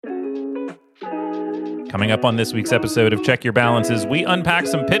Coming up on this week's episode of Check Your Balances, we unpack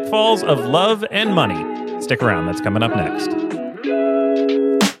some pitfalls of love and money. Stick around, that's coming up next.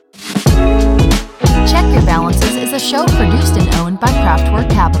 Check Your Balances is a show produced and owned by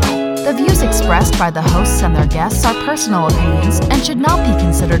Craftwork Capital. The views expressed by the hosts and their guests are personal opinions and should not be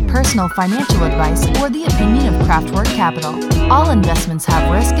considered personal financial advice or the opinion of Craftwork Capital. All investments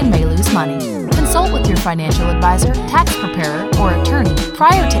have risk and may lose money. Consult with your financial advisor, tax preparer, or attorney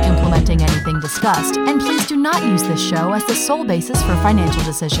prior to implementing anything discussed, and please do not use this show as the sole basis for financial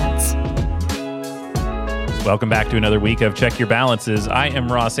decisions. Welcome back to another week of Check Your Balances. I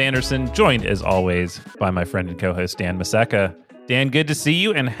am Ross Anderson, joined as always by my friend and co-host Dan Maseka. Dan, good to see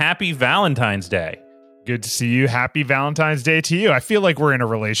you, and happy Valentine's Day. Good to see you. Happy Valentine's Day to you. I feel like we're in a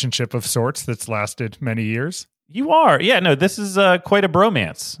relationship of sorts that's lasted many years. You are. Yeah, no, this is quite a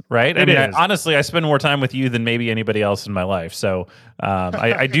bromance, right? It is. Honestly, I spend more time with you than maybe anybody else in my life. So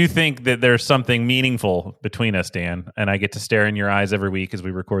I do think that there's something meaningful between us, Dan, and I get to stare in your eyes every week as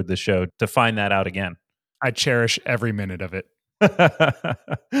we record this show to find that out again. I cherish every minute of it.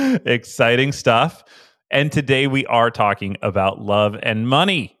 Exciting stuff. And today we are talking about love and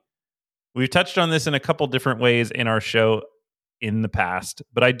money. We've touched on this in a couple different ways in our show in the past,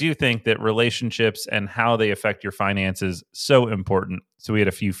 but I do think that relationships and how they affect your finances so important. So we had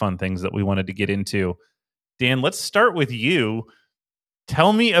a few fun things that we wanted to get into. Dan, let's start with you.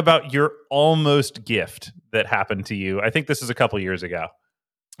 Tell me about your almost gift that happened to you. I think this is a couple years ago.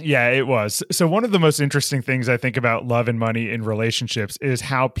 Yeah, it was. So one of the most interesting things I think about love and money in relationships is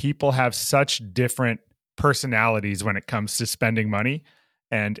how people have such different personalities when it comes to spending money.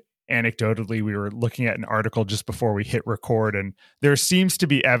 And anecdotally, we were looking at an article just before we hit record, and there seems to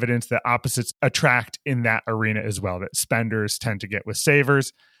be evidence that opposites attract in that arena as well, that spenders tend to get with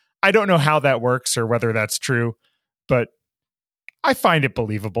savers. I don't know how that works or whether that's true, but I find it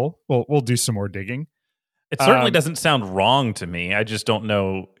believable. We'll do some more digging. It certainly doesn't sound wrong to me. I just don't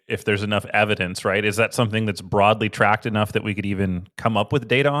know if there's enough evidence, right? Is that something that's broadly tracked enough that we could even come up with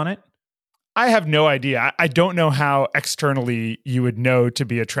data on it? I have no idea. I don't know how externally you would know to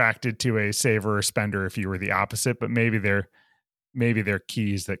be attracted to a saver or spender if you were the opposite, but maybe they're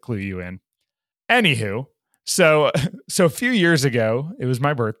keys that clue you in. Anywho, so a few years ago, it was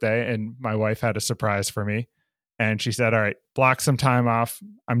my birthday, and my wife had a surprise for me, and she said, "All right, block some time off.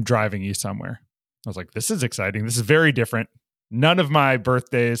 I'm driving you somewhere." I was like, "This is exciting. This is very different. None of my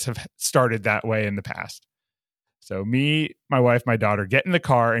birthdays have started that way in the past." So me, my wife, my daughter get in the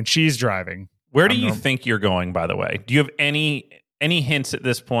car, and she's driving. Where do you think you're going, by the way? Do you have any hints at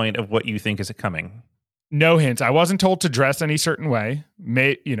this point of what you think is coming? No hints. I wasn't told to dress any certain way.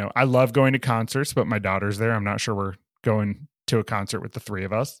 I love going to concerts, but my daughter's there. I'm not sure we're going to a concert with the three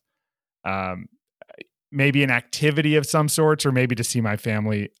of us. Maybe an activity of some sorts, or maybe to see my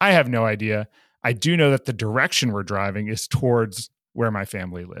family. I have no idea. I do know that the direction we're driving is towards where my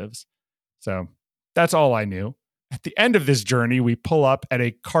family lives. So that's all I knew. At the end of this journey, we pull up at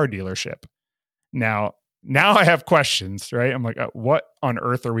a car dealership. Now I have questions, right? I'm like, what on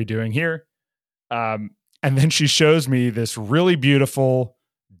earth are we doing here? And then she shows me this really beautiful,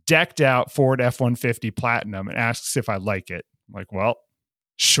 decked out Ford F-150 Platinum and asks if I like it. I'm like, well,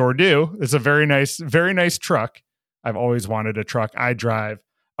 sure do. It's a very nice truck. I've always wanted a truck. I drive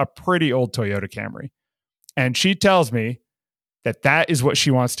a pretty old Toyota Camry. And she tells me that is what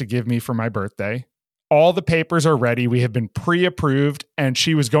she wants to give me for my birthday. All the papers are ready. We have been pre-approved, and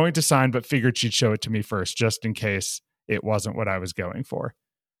she was going to sign, but figured she'd show it to me first, just in case it wasn't what I was going for.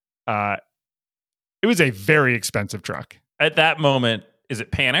 It was a very expensive truck. At that moment, is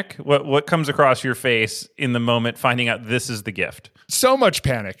it panic? What comes across your face in the moment finding out this is the gift? So much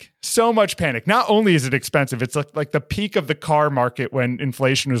panic. Not only is it expensive, it's like the peak of the car market when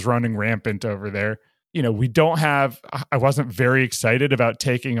inflation was running rampant over there. I wasn't very excited about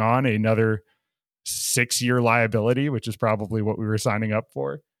taking on another 6-year liability, which is probably what we were signing up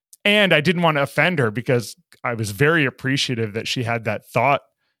for. And I didn't want to offend her because I was very appreciative that she had that thought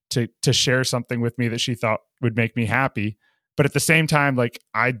to share something with me that she thought would make me happy. But at the same time,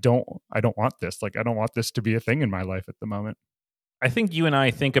 I don't want this. I don't want this to be a thing in my life at the moment. I think you and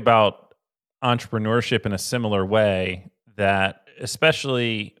I think about entrepreneurship in a similar way, that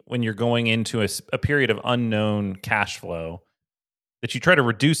especially when you're going into a period of unknown cash flow, that you try to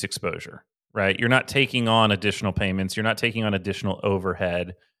reduce exposure. Right? You're not taking on additional payments. You're not taking on additional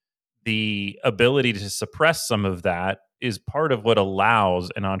overhead. The ability to suppress some of that is part of what allows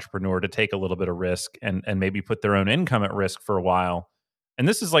an entrepreneur to take a little bit of risk and maybe put their own income at risk for a while. And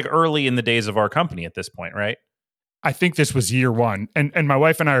this is early in the days of our company at this point, right? I think this was year one. And my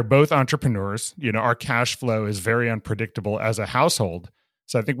wife and I are both entrepreneurs. Our cash flow is very unpredictable as a household.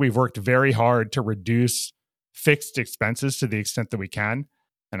 So I think we've worked very hard to reduce fixed expenses to the extent that we can.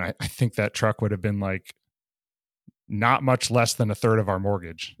 And I think that truck would have been like not much less than a third of our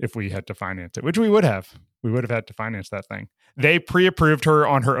mortgage if we had to finance it, which we would have. We would have had to finance that thing. They pre-approved her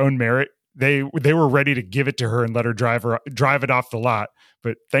on her own merit. They were ready to give it to her and let her drive it off the lot.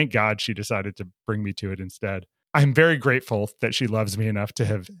 But thank God she decided to bring me to it instead. I'm very grateful that she loves me enough to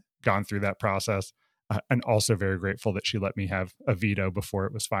have gone through that process, and also very grateful that she let me have a veto before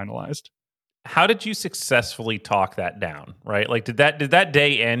it was finalized. How did you successfully talk that down, right? Like, did that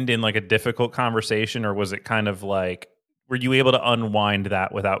day end in like a difficult conversation, or was it kind of like, were you able to unwind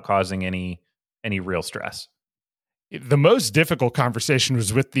that without causing any real stress? The most difficult conversation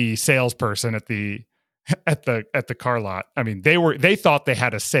was with the salesperson at the car lot. I mean, they thought they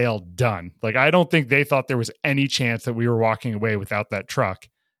had a sale done. Like, I don't think they thought there was any chance that we were walking away without that truck.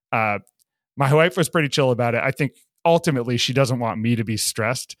 My wife was pretty chill about it. I think ultimately she doesn't want me to be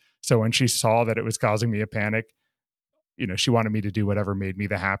stressed. So when she saw that it was causing me a panic, she wanted me to do whatever made me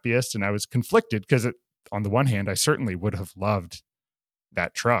the happiest. And I was conflicted because on the one hand, I certainly would have loved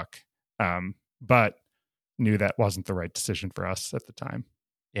that truck, but knew that wasn't the right decision for us at the time.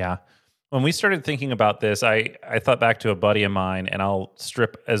 Yeah. When we started thinking about this, I thought back to a buddy of mine, and I'll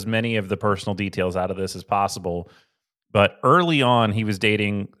strip as many of the personal details out of this as possible. But early on, he was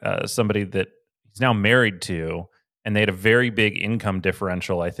dating somebody that he's now married to, and they had a very big income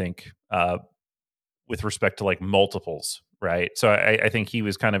differential, I think, with respect to like multiples, right? So I think he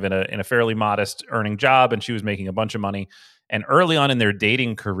was kind of in a fairly modest earning job, and she was making a bunch of money. And early on in their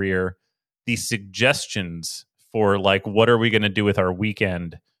dating career, the suggestions for like, what are we going to do with our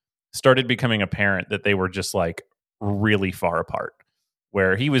weekend, started becoming apparent that they were just like really far apart.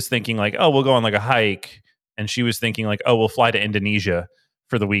 Where he was thinking like, oh, we'll go on like a hike, and she was thinking like, oh, we'll fly to Indonesia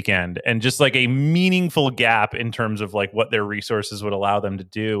for the weekend, and just like a meaningful gap in terms of like what their resources would allow them to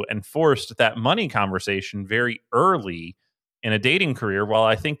do, and forced that money conversation very early in a dating career. While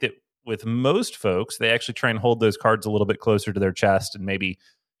I think that with most folks, they actually try and hold those cards a little bit closer to their chest and maybe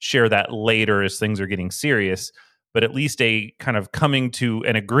share that later as things are getting serious. But at least a kind of coming to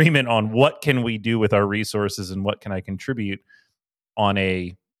an agreement on what can we do with our resources and what can I contribute on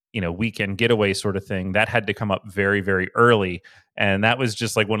a weekend getaway sort of thing, that had to come up very, very early. And that was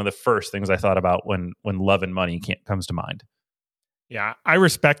just like one of the first things I thought about when love and money comes to mind. Yeah, I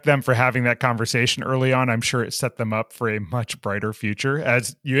respect them for having that conversation early on. I'm sure it set them up for a much brighter future.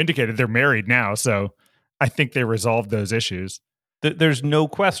 As you indicated, they're married now, so I think they resolved those issues. There's no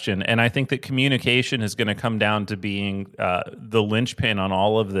question. And I think that communication is going to come down to being the linchpin on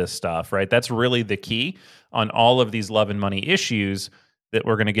all of this stuff, right? That's really the key on all of these love and money issues that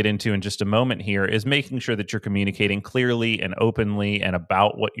we're going to get into in just a moment here, is making sure that you're communicating clearly and openly and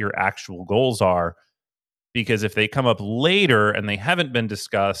about what your actual goals are. Because if they come up later and they haven't been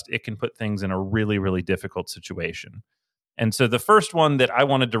discussed, it can put things in a really, really difficult situation. And so the first one that I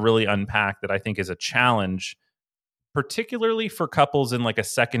wanted to really unpack that I think is a challenge, particularly for couples in like a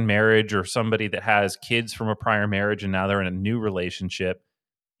second marriage or somebody that has kids from a prior marriage and now they're in a new relationship,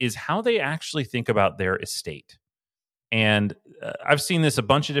 is how they actually think about their estate. And I've seen this a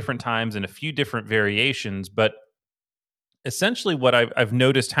bunch of different times in a few different variations, but essentially what I've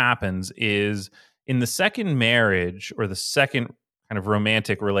noticed happens is in the second marriage or the second kind of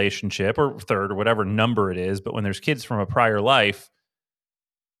romantic relationship, or third or whatever number it is, but when there's kids from a prior life,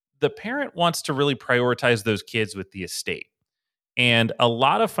 the parent wants to really prioritize those kids with the estate. And a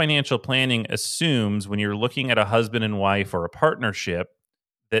lot of financial planning assumes when you're looking at a husband and wife or a partnership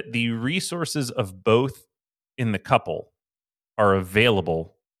that the resources of both in the couple are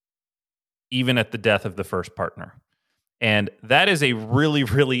available even at the death of the first partner. And that is a really,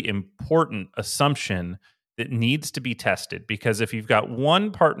 really important assumption that needs to be tested, because if you've got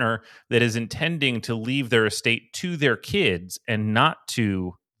one partner that is intending to leave their estate to their kids and not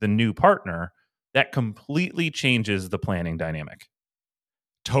to the new partner, that completely changes the planning dynamic.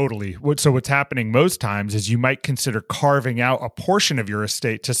 Totally. So what's happening most times is you might consider carving out a portion of your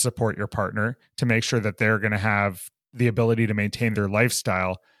estate to support your partner to make sure that they're going to have the ability to maintain their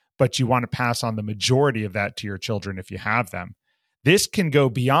lifestyle, but you want to pass on the majority of that to your children if you have them. This can go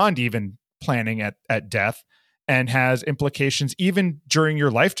beyond even planning at death and has implications even during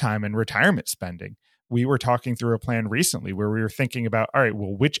your lifetime and retirement spending. We were talking through a plan recently where we were thinking about, all right,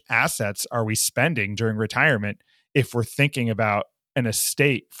 well, which assets are we spending during retirement if we're thinking about an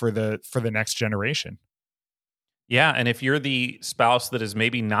estate for the next generation? Yeah, and if you're the spouse that is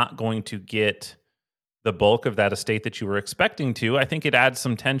maybe not going to get the bulk of that estate that you were expecting to, I think it adds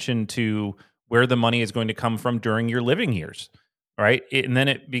some tension to where the money is going to come from during your living years. right?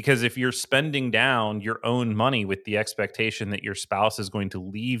 Because if you're spending down your own money with the expectation that your spouse is going to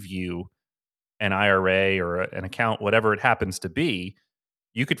leave you an IRA or an account, whatever it happens to be,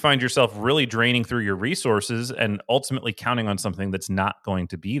 you could find yourself really draining through your resources and ultimately counting on something that's not going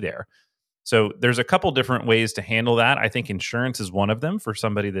to be there. So there's a couple different ways to handle that. I think insurance is one of them for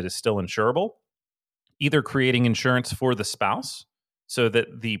somebody that is still insurable. Either creating insurance for the spouse so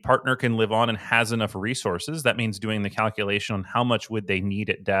that the partner can live on and has enough resources. That means doing the calculation on how much would they need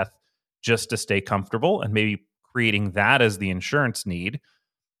at death just to stay comfortable, and maybe creating that as the insurance need.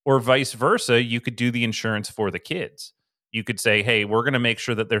 Or vice versa, you could do the insurance for the kids. You could say, hey, we're going to make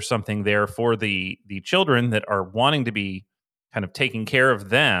sure that there's something there for the children that are wanting to be kind of taking care of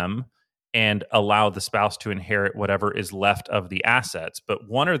them, and allow the spouse to inherit whatever is left of the assets. But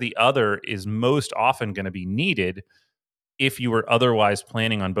one or the other is most often going to be needed if you were otherwise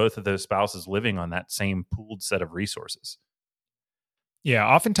planning on both of those spouses living on that same pooled set of resources. Yeah,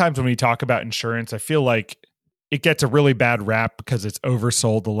 oftentimes when we talk about insurance, I feel like it gets a really bad rap because it's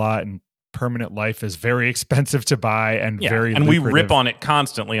oversold a lot, and permanent life is very expensive to buy and very and lucrative. We rip on it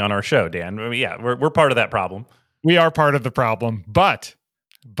constantly on our show, Dan. I mean, yeah, we're part of that problem. We are part of the problem, but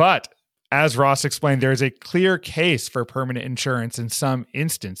as Ross explained, there's a clear case for permanent insurance in some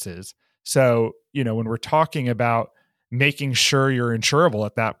instances. So, when we're talking about making sure you're insurable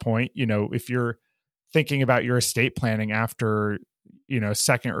at that point, if you're thinking about your estate planning after,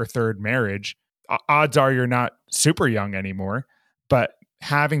 second or third marriage, odds are you're not super young anymore, but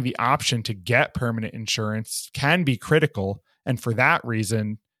having the option to get permanent insurance can be critical. And for that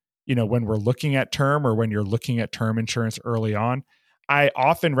reason, when we're looking at term, or when you're looking at term insurance early on, I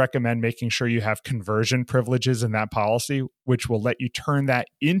often recommend making sure you have conversion privileges in that policy, which will let you turn that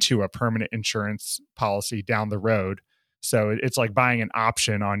into a permanent insurance policy down the road. So it's like buying an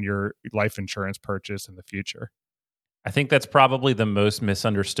option on your life insurance purchase in the future. I think that's probably the most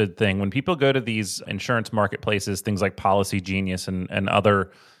misunderstood thing. When people go to these insurance marketplaces, things like Policy Genius and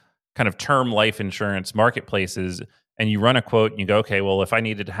other kind of term life insurance marketplaces, and you run a quote and you go, okay, well, if I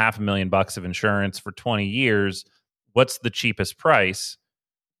needed $500,000 of insurance for 20 years, what's the cheapest price?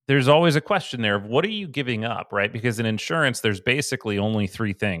 There's always a question there of what are you giving up, right? Because in insurance, there's basically only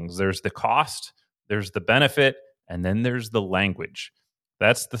three things. There's the cost, there's the benefit, and then there's the language.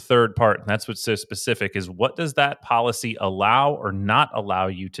 That's the third part. And that's what's so specific, is what does that policy allow or not allow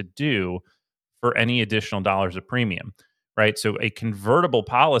you to do for any additional dollars of premium, right? So a convertible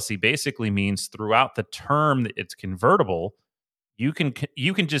policy basically means throughout the term that it's convertible, you can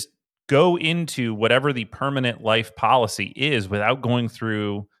just go into whatever the permanent life policy is without going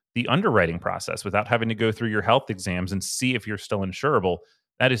through the underwriting process, without having to go through your health exams and see if you're still insurable.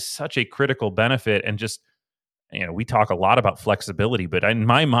 That is such a critical benefit. And just, we talk a lot about flexibility, but in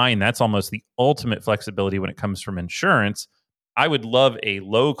my mind, that's almost the ultimate flexibility when it comes from insurance. I would love a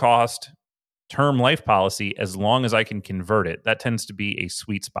low cost term life policy as long as I can convert it. That tends to be a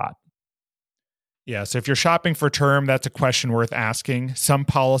sweet spot. Yeah, so if you're shopping for term, that's a question worth asking. Some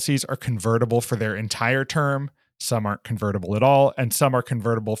policies are convertible for their entire term, some aren't convertible at all, and some are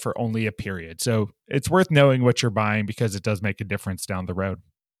convertible for only a period. So it's worth knowing what you're buying because it does make a difference down the road.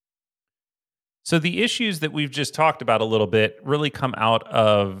 So the issues that we've just talked about a little bit really come out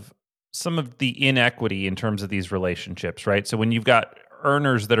of some of the inequity in terms of these relationships, right? So when you've got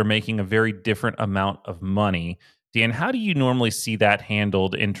earners that are making a very different amount of money, Dan, how do you normally see that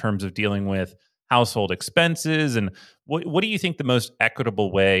handled in terms of dealing with household expenses? And what do you think the most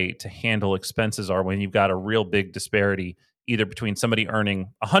equitable way to handle expenses are when you've got a real big disparity, either between somebody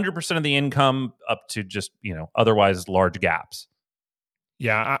earning 100% of the income up to just, otherwise large gaps?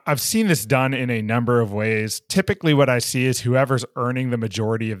 Yeah, I've seen this done in a number of ways. Typically what I see is whoever's earning the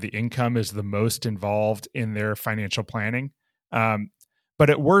majority of the income is the most involved in their financial planning. But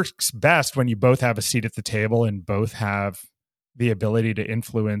it works best when you both have a seat at the table and both have the ability to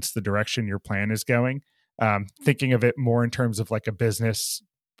influence the direction your plan is going. Thinking of it more in terms of like a business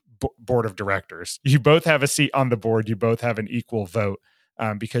board of directors. You both have a seat on the board. You both have an equal vote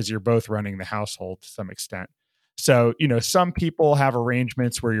because you're both running the household to some extent. So, some people have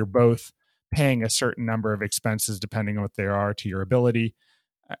arrangements where you're both paying a certain number of expenses depending on what they are to your ability.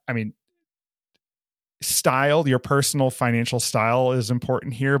 I mean, style, your personal financial style is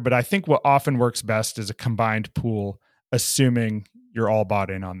important here, but I think what often works best is a combined pool, assuming you're all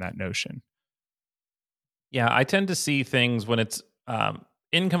bought in on that notion. Yeah, I tend to see things when it's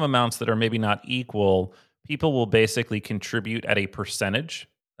income amounts that are maybe not equal, people will basically contribute at a percentage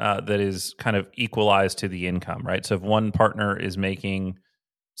that is kind of equalized to the income, right? So if one partner is making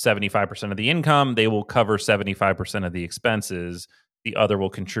 75% of the income, they will cover 75% of the expenses. The other will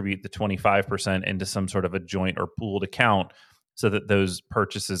contribute the 25% into some sort of a joint or pooled account. so that those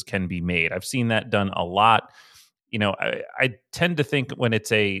purchases can be made. I've seen that done a lot. I tend to think when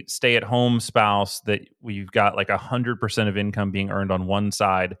it's a stay-at-home spouse that we've got like 100% of income being earned on one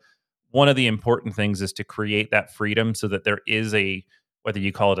side. One of the important things is to create that freedom so that there is whether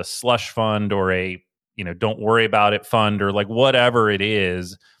you call it a slush fund or a, don't worry about it fund or like whatever it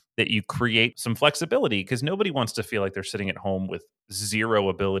is, that you create some flexibility, because nobody wants to feel like they're sitting at home with zero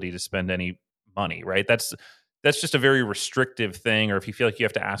ability to spend any money, right? That's just a very restrictive thing. Or if you feel like you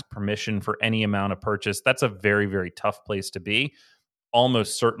have to ask permission for any amount of purchase, that's a very, very tough place to be.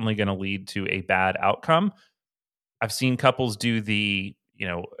 Almost certainly going to lead to a bad outcome. I've seen couples do the,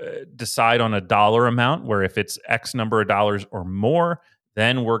 decide on a dollar amount where if it's X number of dollars or more,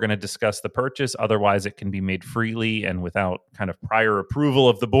 then we're going to discuss the purchase. Otherwise, it can be made freely and without kind of prior approval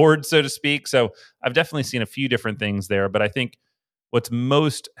of the board, so to speak. So I've definitely seen a few different things there. But I think what's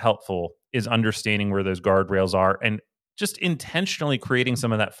most helpful is understanding where those guardrails are and just intentionally creating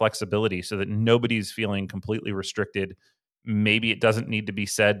some of that flexibility so that nobody's feeling completely restricted. Maybe it doesn't need to be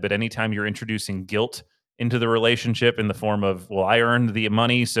said, but anytime you're introducing guilt into the relationship in the form of, well, I earned the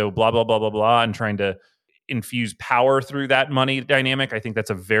money, so blah, blah, blah, blah, blah, and trying to infuse power through that money dynamic, I think that's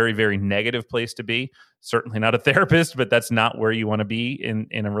a very, very negative place to be. Certainly not a therapist, but that's not where you want to be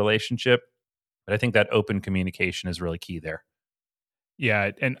in a relationship. But I think that open communication is really key there.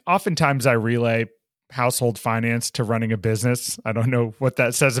 Yeah. And oftentimes I relay household finance to running a business. I don't know what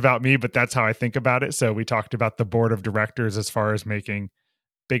that says about me, but that's how I think about it. So we talked about the board of directors as far as making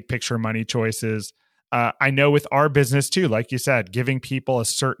big picture money choices. I know with our business too, like you said, giving people a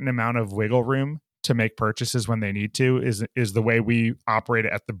certain amount of wiggle room to make purchases when they need to is the way we operate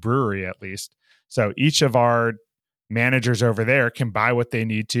at the brewery, at least. So each of our managers over there can buy what they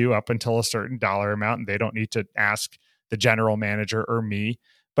need to up until a certain dollar amount, and they don't need to ask the general manager or me.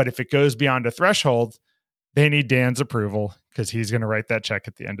 But if it goes beyond a threshold, they need Dan's approval because he's going to write that check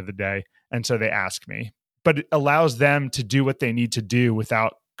at the end of the day. And so they ask me. But it allows them to do what they need to do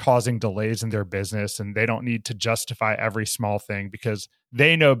without causing delays in their business, and they don't need to justify every small thing because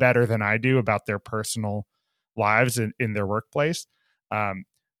they know better than I do about their personal lives in their workplace.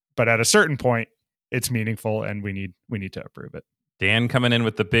 But at a certain point, it's meaningful, and we need to approve it. Dan coming in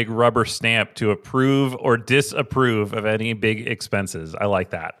with the big rubber stamp to approve or disapprove of any big expenses. I like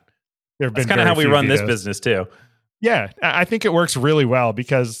that. That's kind of how we run this business too. Yeah, I think it works really well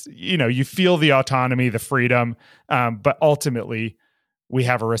because, you feel the autonomy, the freedom, but ultimately we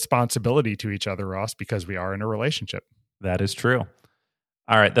have a responsibility to each other, Ross, because we are in a relationship. That is true.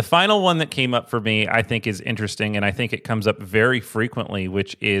 All right. The final one that came up for me, I think is interesting, and I think it comes up very frequently,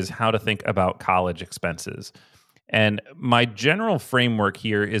 which is how to think about college expenses. And my general framework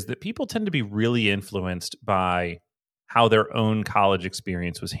here is that people tend to be really influenced by how their own college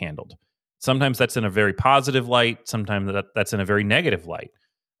experience was handled. Sometimes that's in a very positive light. Sometimes that's in a very negative light.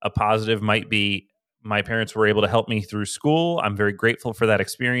 A positive might be, my parents were able to help me through school. I'm very grateful for that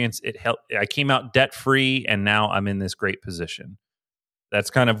experience. It helped. I came out debt-free, and now I'm in this great position. That's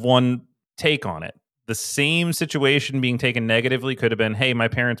kind of one take on it. The same situation being taken negatively could have been, hey, my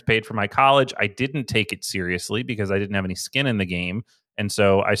parents paid for my college. I didn't take it seriously because I didn't have any skin in the game. And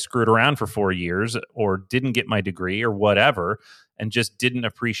so I screwed around for 4 years or didn't get my degree or whatever and just didn't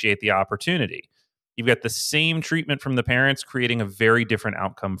appreciate the opportunity. You've got the same treatment from the parents creating a very different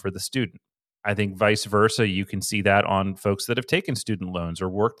outcome for the student. I think vice versa, you can see that on folks that have taken student loans or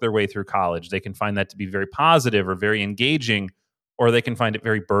worked their way through college. They can find that to be very positive or very engaging, or they can find it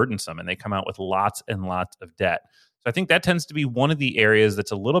very burdensome and they come out with lots and lots of debt. So I think that tends to be one of the areas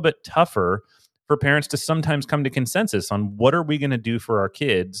that's a little bit tougher for parents to sometimes come to consensus on what are we going to do for our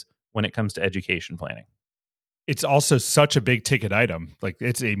kids when it comes to education planning. It's also such a big ticket item. Like,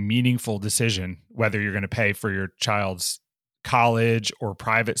 it's a meaningful decision whether you're going to pay for your child's college or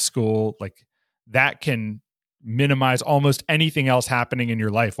private school. Like, that can minimize almost anything else happening in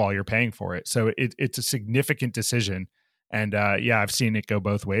your life while you're paying for it. So it's a significant decision. And I've seen it go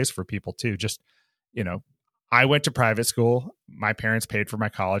both ways for people too. Just, I went to private school. My parents paid for my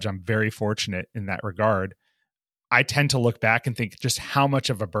college. I'm very fortunate in that regard. I tend to look back and think just how much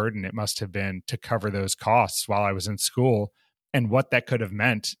of a burden it must have been to cover those costs while I was in school and what that could have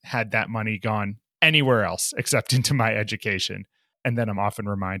meant had that money gone anywhere else except into my education. And then I'm often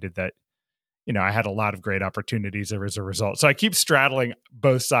reminded that, I had a lot of great opportunities as a result. So I keep straddling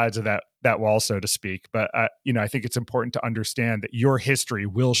both sides of that wall, so to speak. But, I think it's important to understand that your history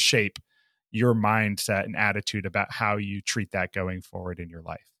will shape your mindset and attitude about how you treat that going forward in your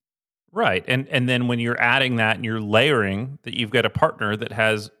life. Right. And then when you're adding that and you're layering that you've got a partner that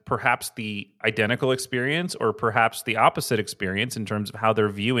has perhaps the identical experience or perhaps the opposite experience in terms of how they're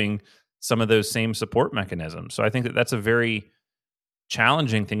viewing some of those same support mechanisms. So I think that that's a very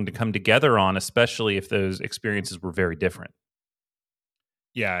challenging thing to come together on, especially if those experiences were very different.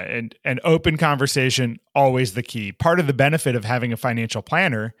 Yeah, and an open conversation, always the key. Part of the benefit of having a financial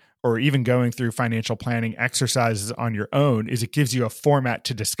planner or even going through financial planning exercises on your own is it gives you a format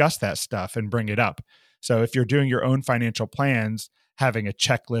to discuss that stuff and bring it up. So if you're doing your own financial plans, having a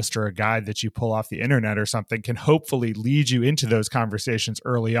checklist or a guide that you pull off the internet or something can hopefully lead you into those conversations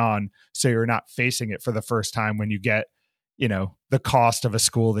early on, so you're not facing it for the first time when you get, the cost of a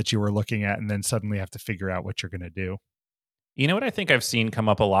school that you were looking at and then suddenly have to figure out what you're going to do. You know what I think I've seen come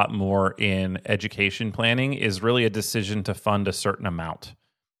up a lot more in education planning is really a decision to fund a certain amount.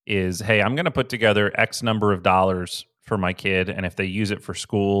 Hey, I'm going to put together X number of dollars for my kid, and if they use it for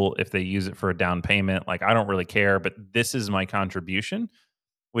school, if they use it for a down payment, I don't really care, but this is my contribution,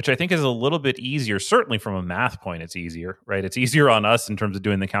 which I think is a little bit easier. Certainly from a math point, it's easier, right? It's easier on us in terms of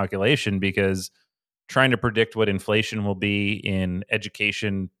doing the calculation, because trying to predict what inflation will be in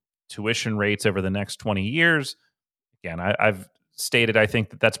education tuition rates over the next 20 years, again, I've stated I think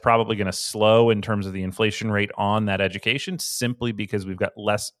that that's probably going to slow in terms of the inflation rate on that education, simply because we've got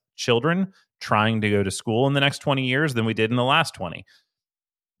less children trying to go to school in the next 20 years than we did in the last 20.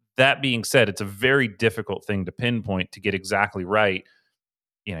 That being said, it's a very difficult thing to pinpoint to get exactly right.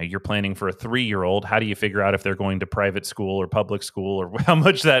 You're planning for a 3-year-old. How do you figure out if they're going to private school or public school, or how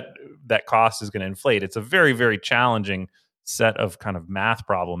much that cost is going to inflate? It's a very, very challenging set of kind of math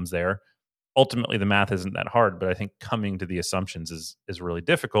problems there. Ultimately, the math isn't that hard, but I think coming to the assumptions is really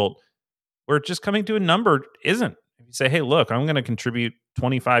difficult, where just coming to a number isn't. If you say, hey, look, I'm going to contribute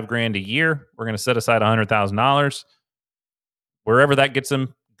 $25,000 a year. We're going to set aside $100,000. Wherever that gets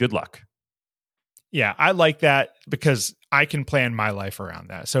them, good luck. Yeah, I like that because I can plan my life around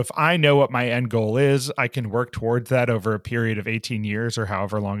that. So if I know what my end goal is, I can work towards that over a period of 18 years or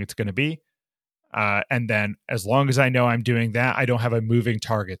however long it's going to be. And then as long as I know I'm doing that, I don't have a moving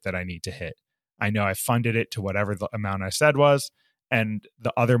target that I need to hit. I know I funded it to whatever the amount I said was, and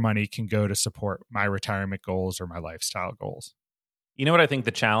the other money can go to support my retirement goals or my lifestyle goals. You know what I think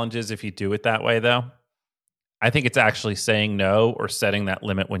the challenge is if you do it that way, though? I think it's actually saying no or setting that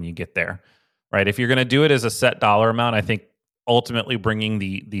limit when you get there, right? If you're going to do it as a set dollar amount, I think ultimately bringing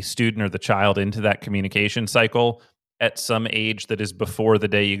the student or the child into that communication cycle at some age that is before the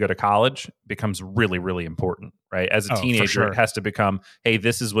day you go to college becomes really, really important, right? As a teenager, sure. It has to become, hey,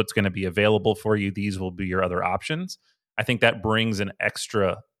 this is what's going to be available for you. These will be your other options. I think that brings an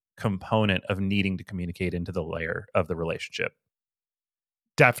extra component of needing to communicate into the layer of the relationship.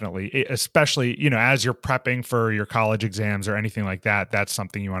 Definitely, especially, as you're prepping for your college exams or anything like that, that's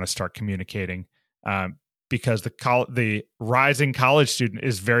something you want to start communicating, because the rising college student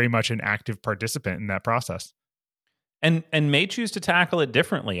is very much an active participant in that process. And may choose to tackle it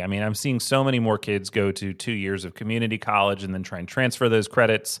differently. I mean, I'm seeing so many more kids go to 2 years of community college and then try and transfer those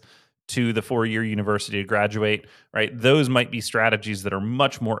credits to the 4-year university to graduate, right? Those might be strategies that are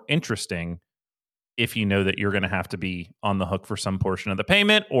much more interesting if you know that you're going to have to be on the hook for some portion of the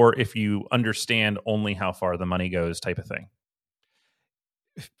payment, or if you understand only how far the money goes type of thing.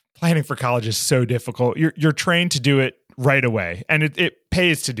 Planning for college is so difficult. You're trained to do it right away, and it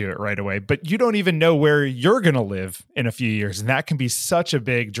pays to do it right away, but you don't even know where you're going to live in a few years. And that can be such a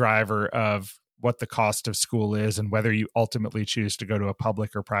big driver of what the cost of school is and whether you ultimately choose to go to a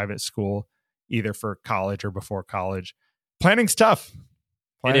public or private school, either for college or before college. Planning's tough.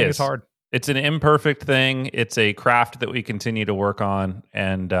 Planning is hard. It's an imperfect thing. It's a craft that we continue to work on.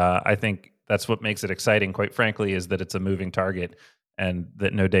 And I think that's what makes it exciting, quite frankly, is that it's a moving target and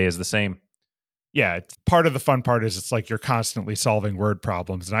that no day is the same. Yeah, part of the fun part is it's like you're constantly solving word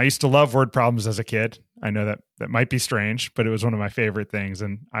problems. And I used to love word problems as a kid. I know that might be strange, but it was one of my favorite things.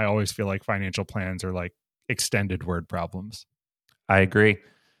 And I always feel like financial plans are like extended word problems. I agree.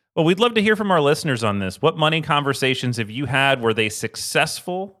 Well, we'd love to hear from our listeners on this. What money conversations have you had? Were they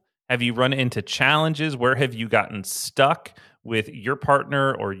successful? Have you run into challenges? Where have you gotten stuck with your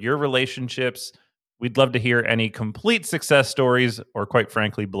partner or your relationships? We'd love to hear any complete success stories or, quite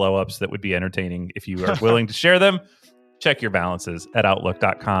frankly, blow-ups that would be entertaining if you are willing to share them. Check your balances at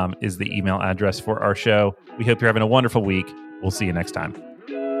outlook.com is the email address for our show. We hope you're having a wonderful week. We'll see you next time.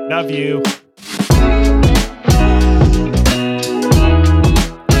 Love you.